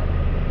ship.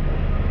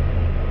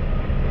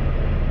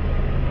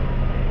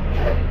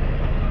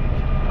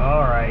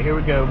 All right, here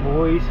we go,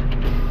 boys.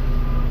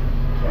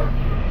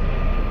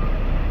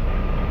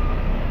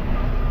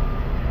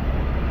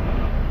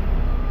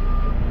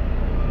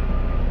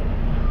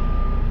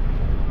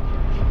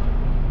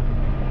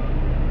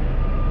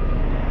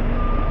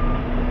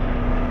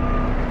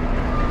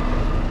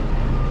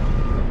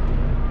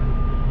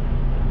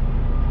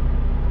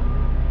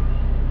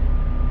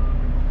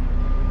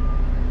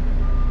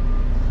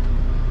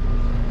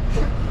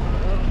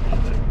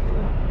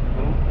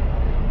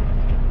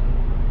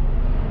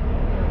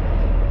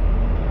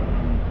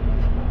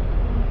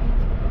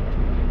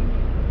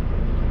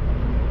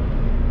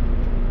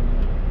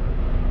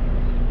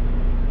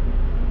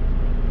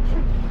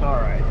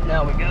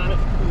 Now we got it.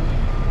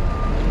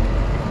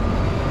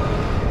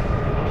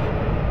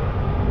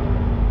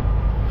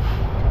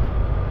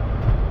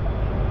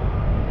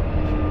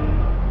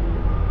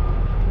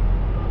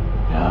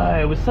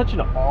 It was such an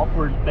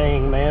awkward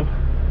thing, man.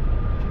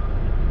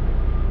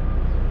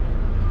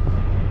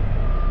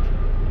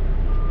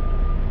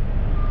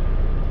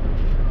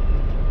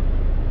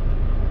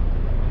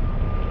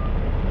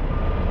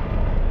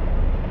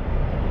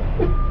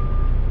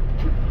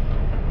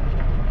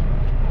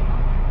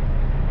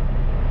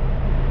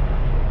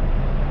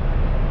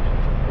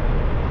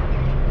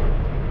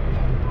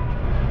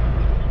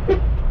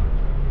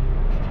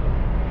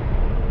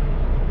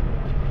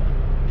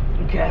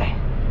 Okay,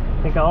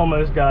 I think I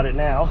almost got it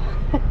now.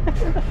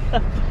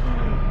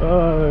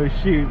 Oh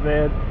shoot,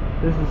 man,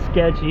 this is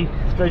sketchy,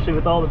 especially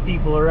with all the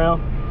people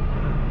around.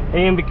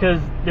 and because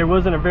there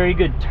wasn't a very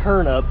good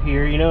turn up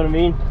here, you know what I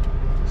mean?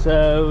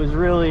 So it was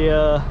really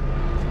a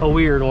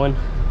weird one.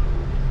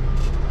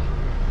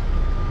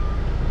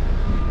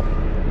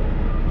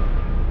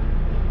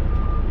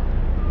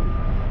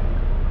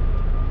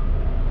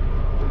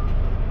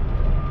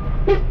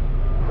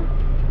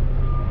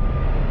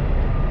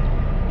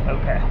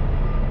 Okay.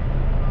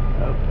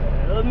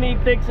 Okay, let me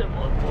fix it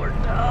one more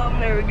time.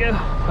 There we go.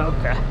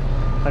 Okay,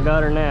 I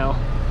got her now.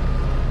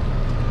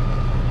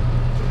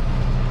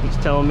 He's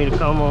telling me to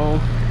come on.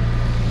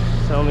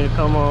 He's telling me to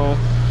come on.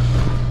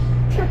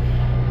 Okay.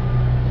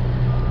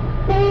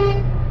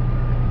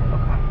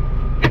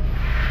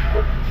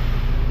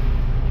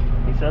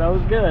 He said I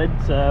was good,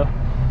 so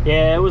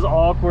yeah, it was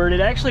awkward. It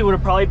actually would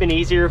have probably been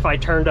easier if I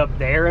turned up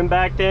there and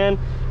backed in.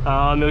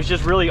 It was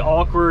just really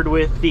awkward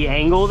with the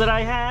angle that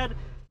I had.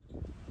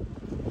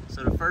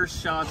 So the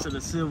first shots of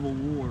the Civil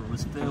War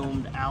was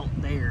filmed out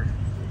there,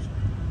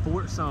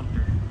 Fort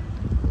Sumter,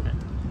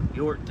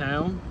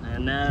 Yorktown,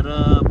 and that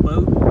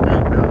boat,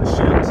 that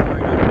ship,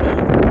 sorry,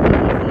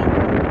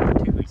 not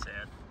boat, we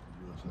said.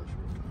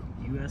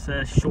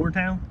 USS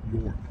Shoretown?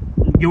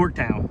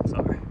 Yorktown,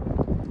 sorry.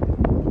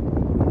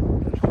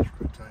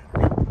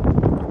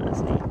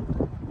 That's neat.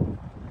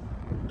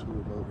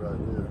 Tour boat right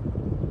there.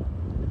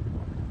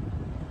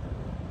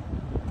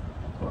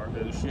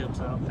 Cargo ships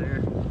out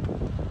there.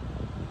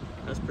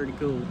 That's pretty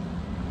cool.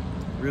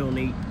 Real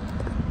neat.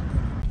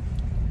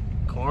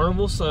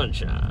 Carnival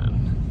Sunshine.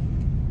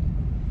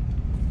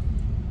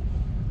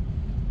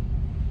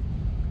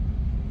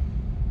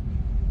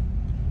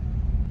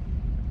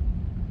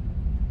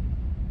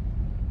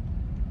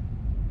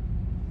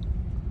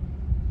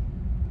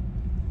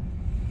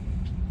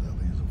 That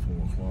leaves at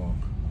 4 o'clock.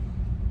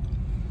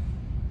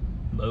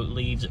 Boat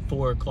leaves at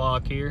 4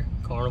 o'clock here.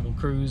 Carnival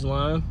Cruise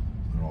Line.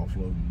 They're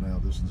offloading now.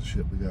 This is the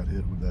ship that got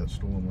hit with that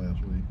storm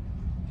last week.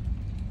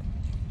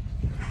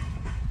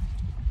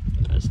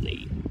 That's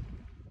neat.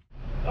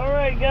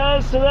 Alright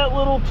guys, so that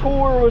little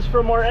tour was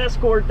from our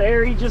escort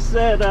there. He just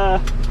said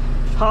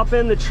hop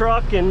in the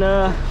truck and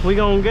we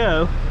gonna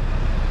go.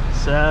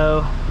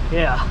 So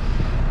yeah.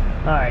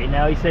 Alright,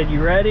 now he said,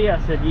 you ready? I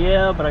said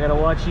yeah, but I gotta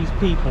watch these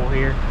people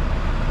here.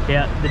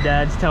 Yeah, the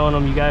dad's telling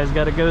them you guys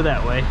gotta go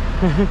that way.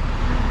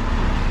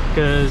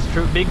 Because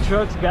big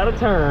trucks gotta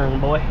turn,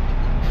 boy.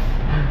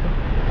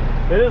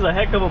 It is a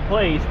heck of a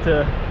place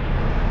to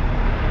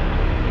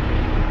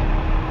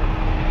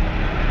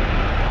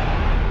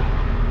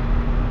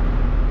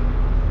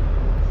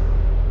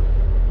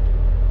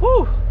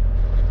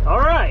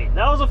Alright,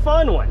 that was a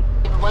fun one.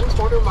 In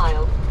 1/4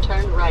 mile,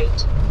 turn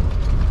right.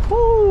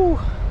 Woo!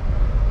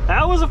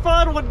 That was a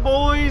fun one,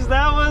 boys.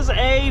 That was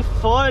a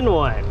fun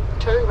one.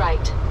 Turn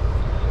right.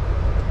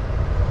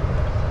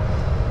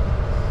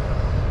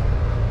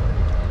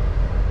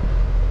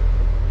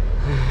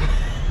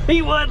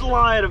 He wasn't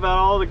lying about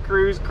all the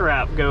cruise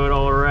crap going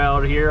all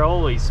around here.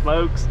 Holy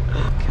smokes.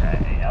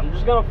 Okay, I'm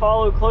just gonna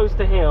follow close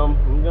to him.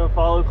 I'm gonna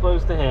follow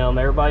close to him.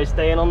 Everybody's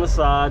staying on the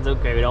sides.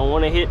 Okay, we don't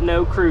want to hit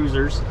no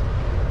cruisers.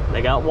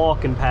 They got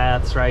walking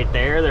paths right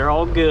there. They're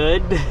all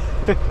good.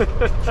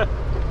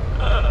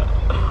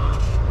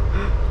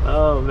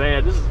 Oh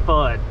man, this is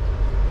fun.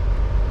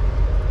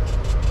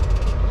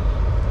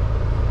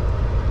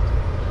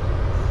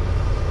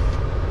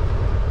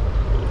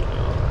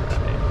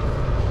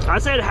 I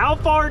said, how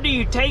far do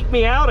you take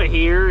me out of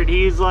here? And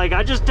he's like,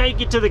 I just take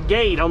you to the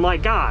gate. I'm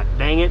like, God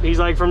dang it. He's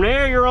like, from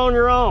there, you're on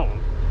your own.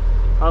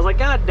 I was like,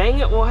 God dang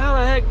it, well, how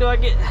the heck do I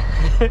get...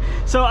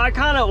 So I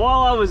kind of,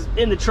 while I was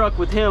in the truck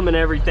with him and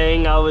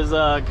everything, I was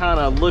kind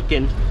of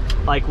looking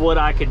like what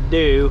I could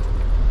do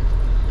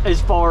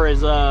as far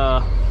as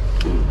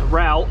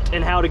route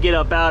and how to get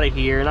up out of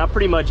here. And I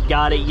pretty much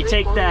got it. You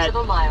take that...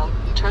 3/4 mile,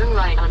 turn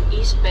right on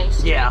East Bay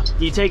Street. Yeah,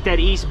 you take that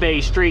East Bay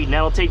Street and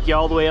that'll take you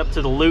all the way up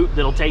to the loop.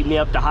 That'll take me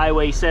up to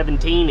Highway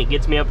 17. It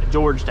gets me up to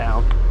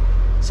Georgetown.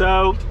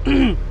 So...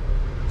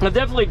 I've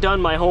definitely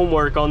done my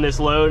homework on this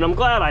load, and I'm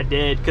glad I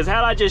did, because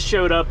had I just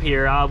showed up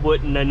here, I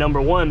wouldn't have,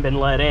 number one, been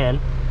let in.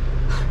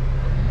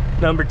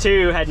 Number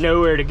two, had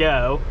nowhere to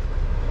go.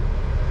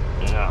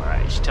 All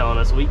right, she's telling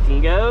us we can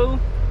go.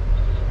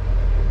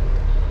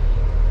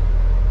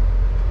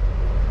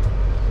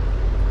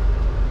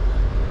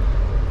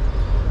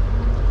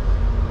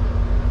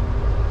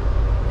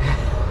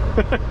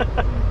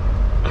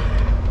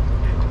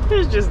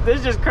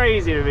 It's just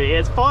crazy to me.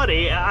 It's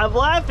funny. I'm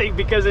laughing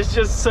because it's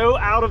just so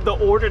out of the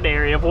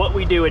ordinary of what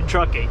we do in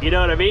trucking. You know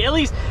what I mean? At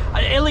least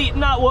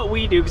not what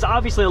we do, because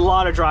obviously a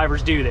lot of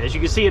drivers do this. You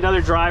can see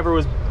another driver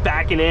was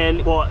backing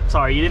in. Well,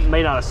 sorry, you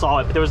may not have saw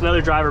it, but there was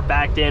another driver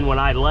backed in when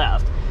I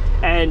left.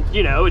 And,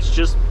 you know, it's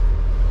just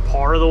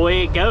part of the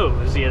way it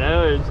goes, you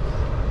know?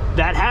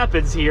 That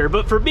happens here.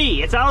 But for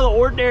me, it's out of the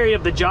ordinary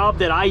of the job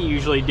that I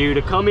usually do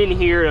to come in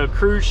here to a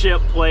cruise ship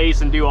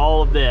place and do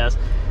all of this.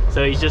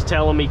 So he's just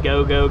telling me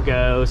go, go,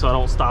 go, so I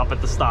don't stop at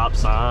the stop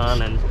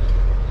sign, and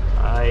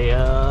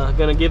I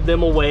gonna give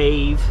them a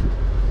wave.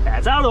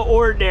 That's out of the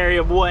ordinary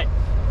of what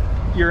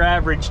your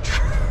average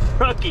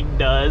trucking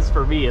does,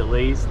 for me at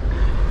least.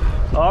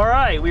 All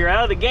right, we're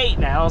out of the gate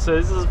now, so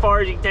this is as far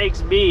as he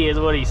takes me, is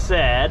what he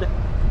said.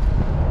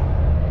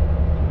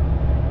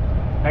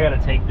 I gotta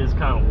take this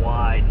kind of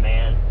wide,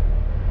 man.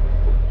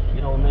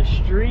 Get on this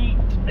street.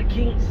 I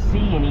can't see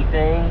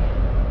anything.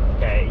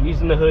 Okay,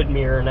 using the hood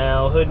mirror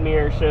now. Hood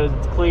mirror shows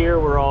it's clear.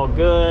 We're all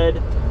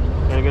good.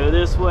 Gonna go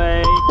this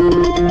way.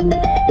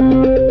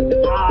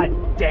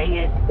 God dang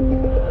it.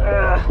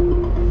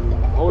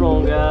 Hold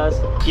on, guys.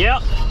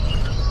 Yep.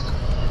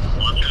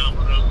 Watch out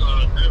for those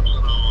dips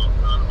and I'll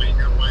try to make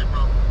your way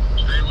from.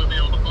 Stay with me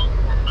on the phone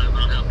for a minute.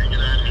 I'll help you get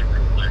out of here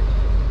real quick.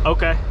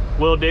 Okay,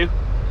 will do.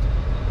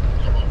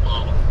 Come on,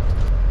 follow.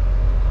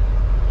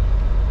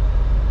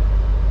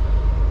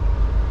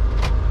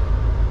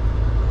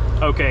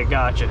 Okay,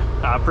 gotcha.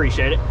 I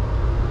appreciate it.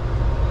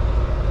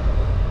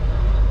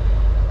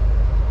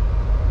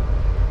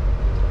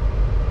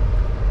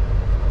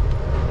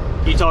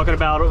 You talking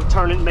about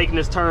turning, making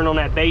this turn on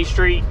that Bay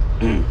Street?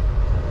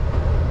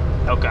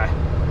 Okay.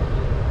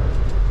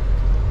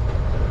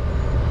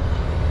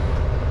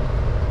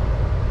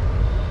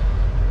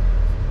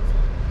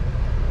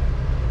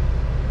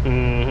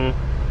 Mm-hmm.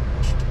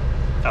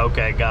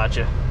 Okay,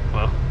 gotcha.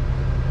 Well.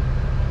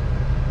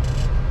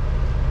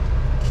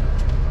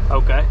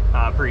 Okay,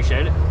 I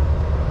appreciate it.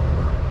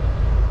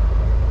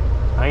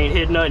 I ain't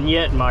hit nothing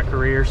yet in my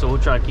career, so we'll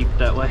try to keep it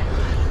that way.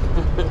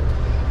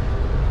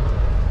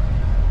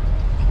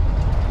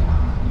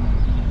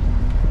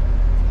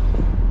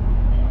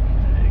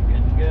 Okay,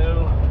 good to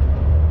go.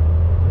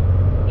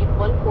 In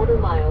 1/4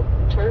 mile,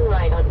 turn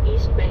right on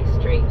East Bay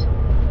Street.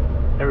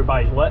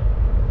 Everybody's what?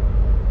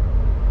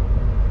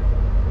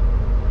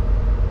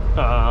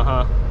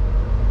 Uh-huh.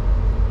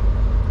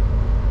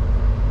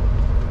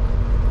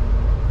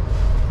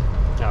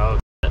 Oh,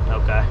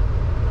 okay.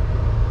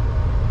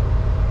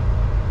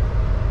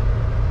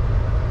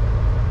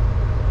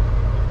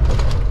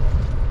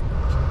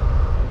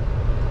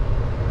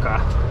 Okay.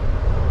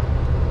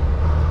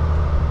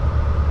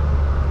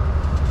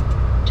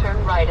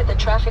 Turn right at the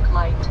traffic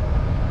light.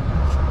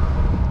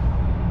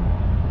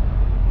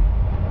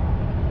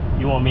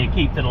 You want me to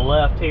keep to the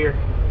left here?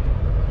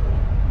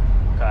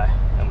 Okay,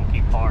 I'm gonna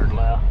keep hard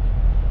left.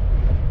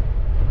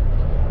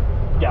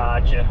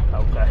 Gotcha,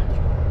 okay.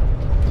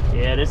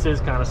 Yeah, this is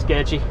kind of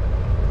sketchy.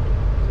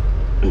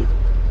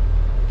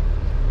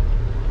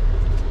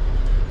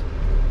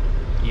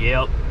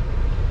 Yep.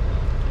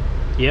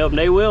 Yep, and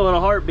they will in a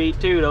heartbeat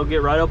too. They'll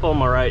get right up on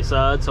my right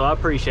side, so I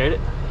appreciate it.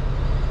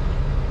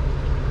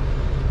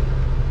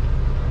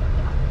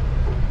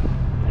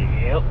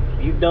 Yep,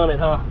 you've done it,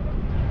 huh?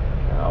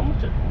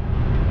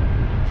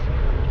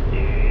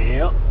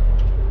 Yep.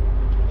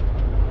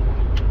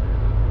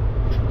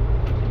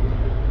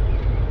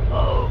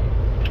 Oh,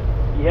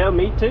 yeah,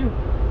 me too.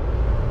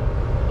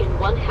 In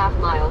 1/2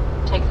 mile,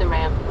 take the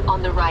ramp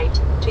on the right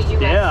to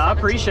US. Yeah, I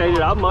appreciate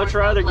it. I'd much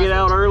rather get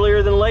out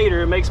earlier than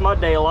later. It makes my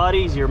day a lot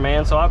easier,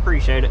 man, so I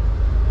appreciate it.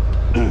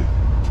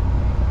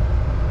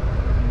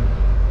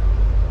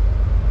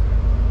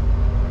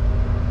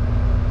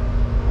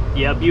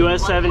 Yep,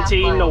 US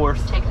 17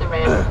 north. Take the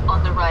ramp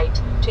on the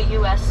right to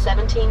US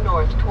 17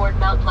 north toward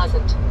Mount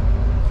Pleasant.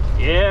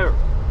 Yeah,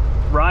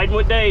 riding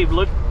with Dave.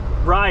 Look,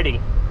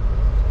 riding.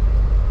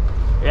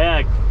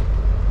 Yeah.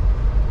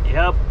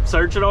 Yep,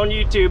 search it on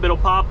YouTube. It'll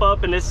pop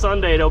up, and this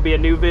Sunday there'll be a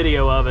new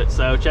video of it,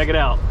 so check it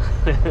out.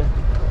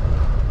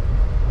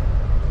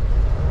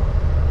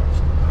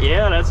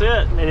 Yeah, that's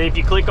it. And if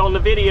you click on the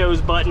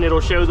videos button,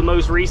 it'll show the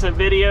most recent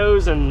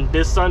videos, and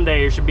this Sunday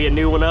there should be a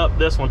new one up,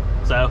 this one.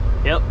 So,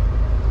 yep,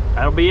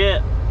 that'll be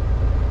it.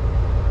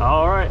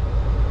 All right.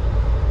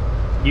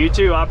 You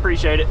too, I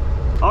appreciate it.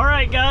 All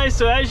right, guys,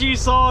 so as you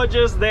saw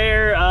just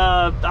there,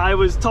 I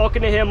was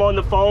talking to him on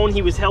the phone.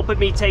 He was helping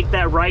me take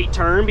that right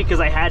turn because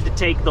I had to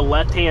take the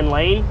left-hand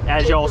lane,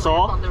 as y'all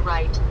saw. On the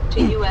right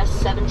to US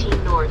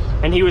 17 north.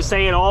 And he was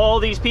saying all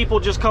these people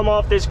just come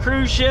off this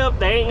cruise ship.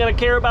 They ain't gonna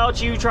care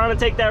about you trying to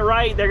take that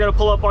right. They're gonna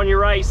pull up on your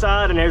right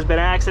side, and there's been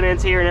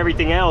accidents here and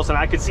everything else, and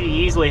I could see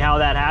easily how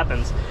that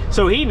happens.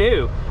 So he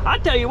knew. I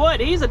tell you what,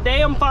 he's a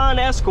damn fine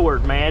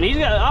escort, man.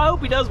 I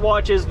hope he does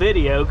watch his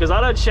video, because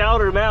I done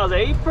shouted him out. I was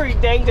like, he's a pretty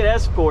dang good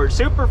escort.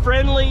 Super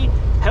friendly,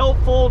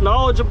 helpful,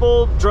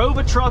 knowledgeable, drove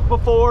a truck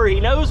before. He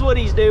knows what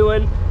he's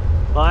doing.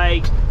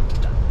 Like,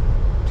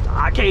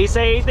 I can't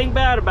say anything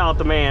bad about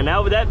the man.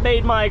 That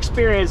made my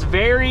experience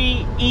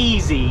very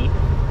easy.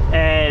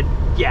 And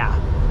yeah,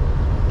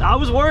 I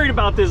was worried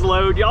about this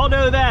load, y'all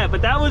know that,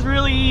 but that was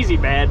really easy,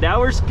 man. Now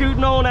we're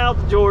scooting on out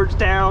to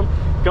Georgetown,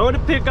 going to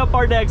pick up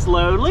our next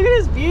load. Look at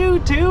this view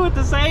too at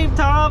the same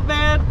time,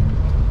 man.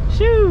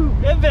 Shoo,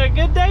 it's been a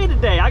good day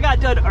today. I got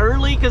done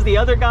early because the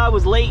other guy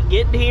was late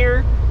getting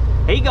here.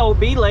 He gonna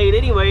be late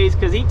anyways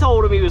because he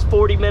told him he was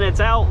 40 minutes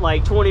out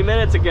like 20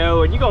 minutes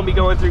ago, and you're gonna be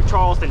going through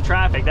Charleston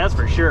traffic, that's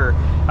for sure.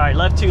 All right,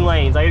 left 2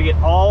 lanes. I gotta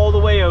get all the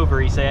way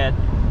over, he said.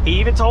 He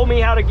even told me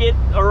how to get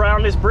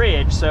around this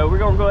bridge, so we're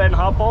gonna go ahead and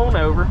hop on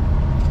over.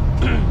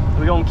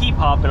 We're gonna keep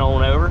hopping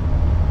on over.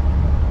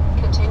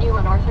 Continue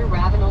on Arthur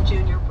Ravenel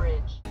Jr.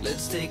 Bridge.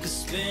 Let's take a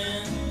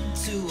spin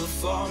to a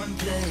foreign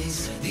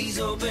place. These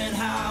open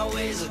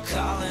highways are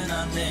calling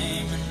our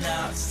name, and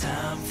now it's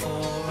time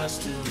for us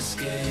to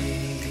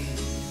escape.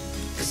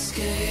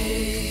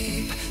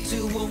 Escape to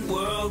a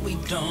world we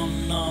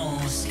don't know.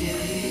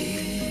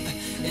 Escape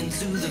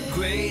into the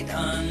great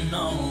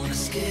unknown.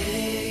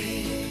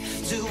 Escape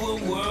to a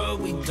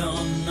world we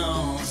don't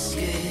know.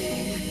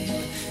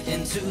 Escape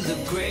into the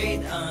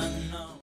great unknown.